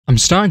I'm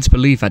starting to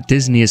believe that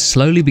Disney is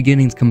slowly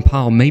beginning to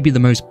compile maybe the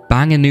most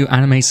banger new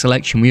anime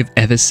selection we have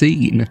ever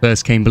seen.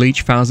 First came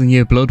Bleach 1000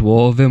 Year Blood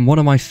War, then one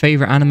of my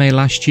favourite anime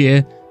last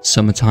year,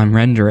 Summertime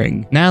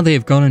Rendering. Now they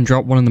have gone and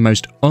dropped one of the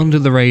most under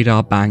the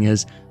radar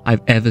bangers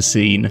I've ever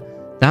seen,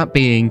 that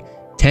being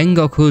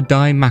Tengoku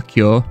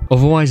Daimakyou,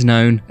 otherwise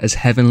known as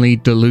Heavenly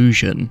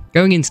Delusion.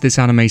 Going into this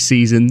anime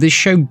season, this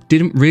show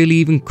didn't really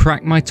even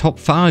crack my top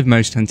 5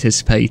 most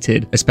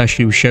anticipated,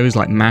 especially with shows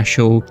like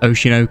Mashle,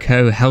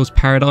 Oshinoko, Hell's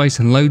Paradise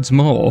and loads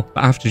more.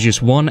 But after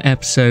just one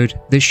episode,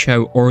 this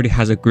show already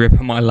has a grip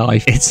on my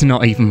life. It's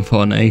not even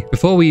funny.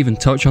 Before we even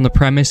touch on the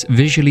premise,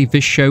 visually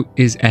this show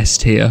is S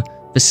tier.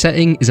 The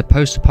setting is a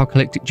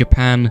post-apocalyptic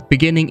Japan,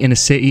 beginning in a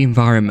city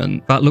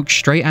environment that looks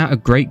straight out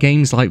of great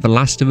games like The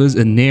Last of Us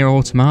and Nier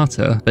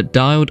Automata, but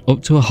dialed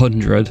up to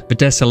 100. The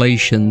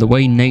desolation, the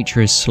way nature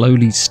has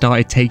slowly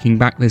started taking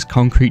back this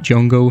concrete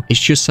jungle,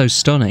 is just so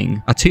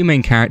stunning. Our two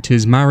main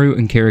characters, Maru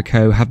and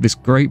Kiriko, have this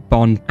great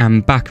bond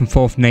and back and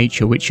forth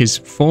nature which is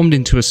formed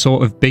into a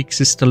sort of big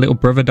sister little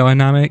brother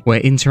dynamic where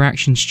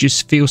interactions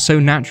just feel so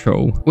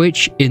natural,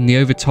 which in the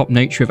over-top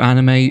nature of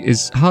anime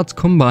is hard to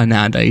come by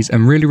nowadays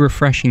and really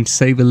refreshing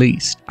to say the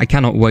least. I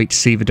cannot wait to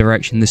see the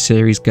direction this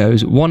series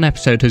goes. One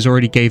episode has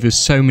already gave us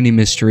so many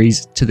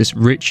mysteries to this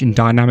rich and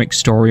dynamic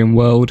story and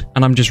world,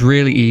 and I'm just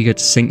really eager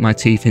to sink my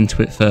teeth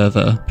into it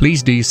further.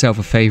 Please do yourself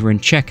a favour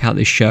and check out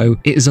this show.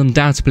 It is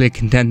undoubtedly a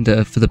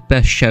contender for the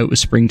best show of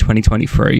spring 2023.